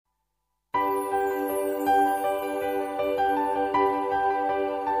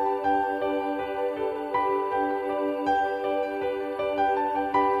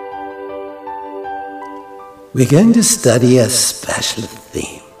We're going to study a special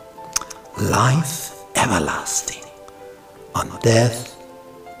theme, life everlasting, on death,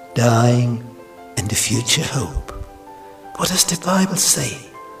 dying, and the future hope. What does the Bible say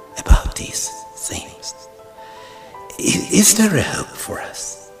about these things? Is there a hope for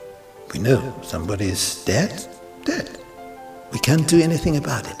us? We know somebody is dead. We can't do anything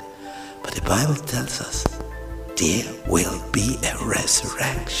about it. But the Bible tells us there will be a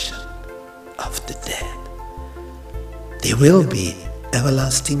resurrection of the dead. There will be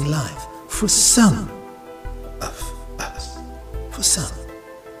everlasting life for some of us. For some.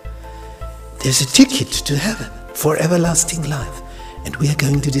 There's a ticket to heaven for everlasting life, and we are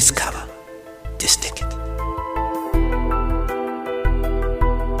going to discover this ticket.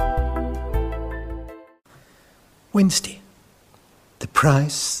 Wednesday, the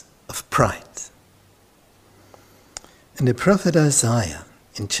price of pride. In the prophet Isaiah,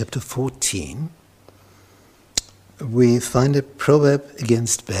 in chapter 14, we find a proverb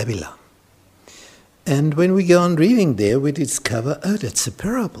against Babylon. And when we go on reading there, we discover, oh, that's a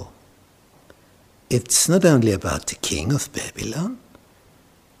parable. It's not only about the king of Babylon,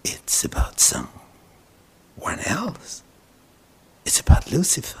 it's about someone else. It's about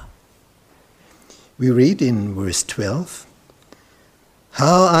Lucifer. We read in verse 12,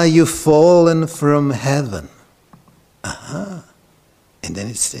 "How are you fallen from heaven?" And then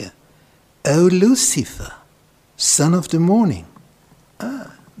it's there, "O Lucifer, son of the morning."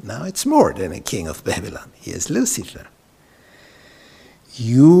 Now it's more than a king of Babylon. He is Lucifer.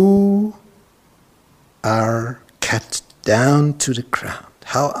 "You are cut down to the ground."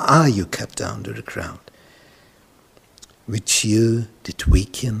 How are you cut down to the ground? "Which you did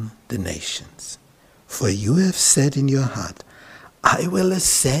weaken the nations. For you have said in your heart, I will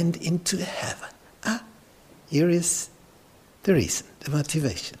ascend into heaven." Here is the reason, the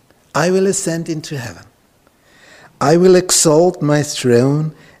motivation. I will ascend into heaven. I will exalt my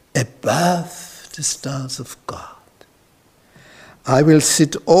throne above the stars of God. I will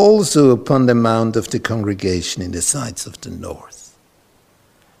sit also upon the mount of the congregation in the sides of the north.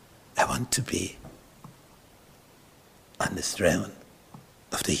 I want to be on the throne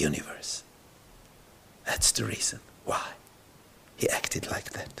of the universe. That's the reason why he acted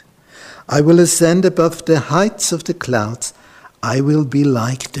like that. I will ascend above the heights of the clouds. I will be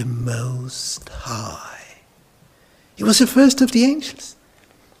like the Most High. He was the first of the angels.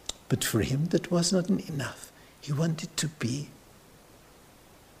 But for him that was not enough. He wanted to be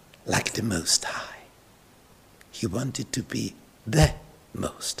like the Most High. He wanted to be the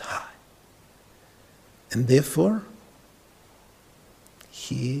Most High. And therefore,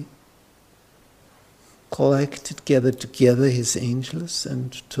 he gathered together his angels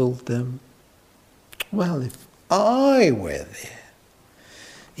and told them, well, if I were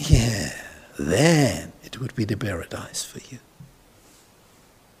there, then it would be the paradise for you.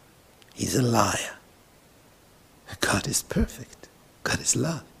 He's a liar. God is perfect. God is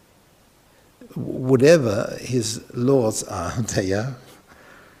love. Whatever his laws are, they are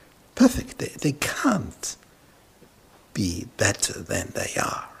perfect. They can't be better than they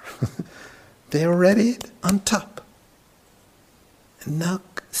are. They're already on top. And now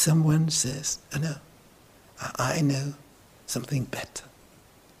someone says, oh no, I know something better.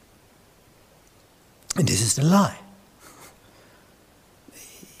 And this is the lie.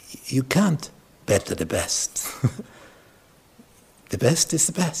 You can't better the best. The best is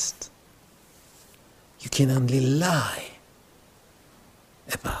the best. You can only lie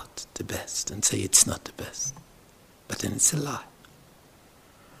about the best and say it's not the best. But then it's a lie.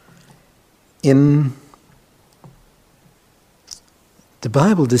 In the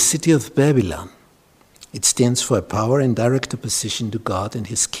Bible, the city of Babylon, it stands for a power in direct opposition to God and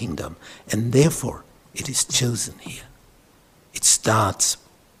his kingdom. And therefore, it is chosen here. It starts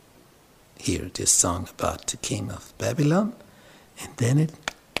here, this song about the king of Babylon, and then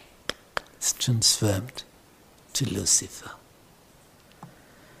it's transformed to Lucifer.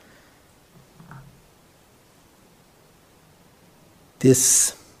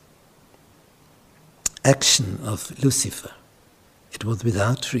 This action of Lucifer, it was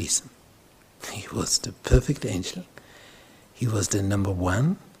without reason. He was the perfect angel. He was the number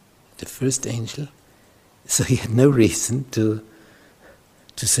one, the first angel. So he had no reason to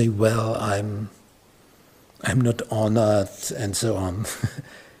say, well, I'm not honored, and so on.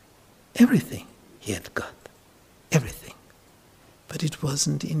 Everything he had got. Everything. But it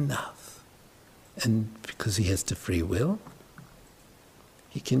wasn't enough. And because he has the free will,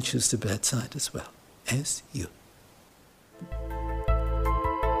 he can choose the bad side as well, as you.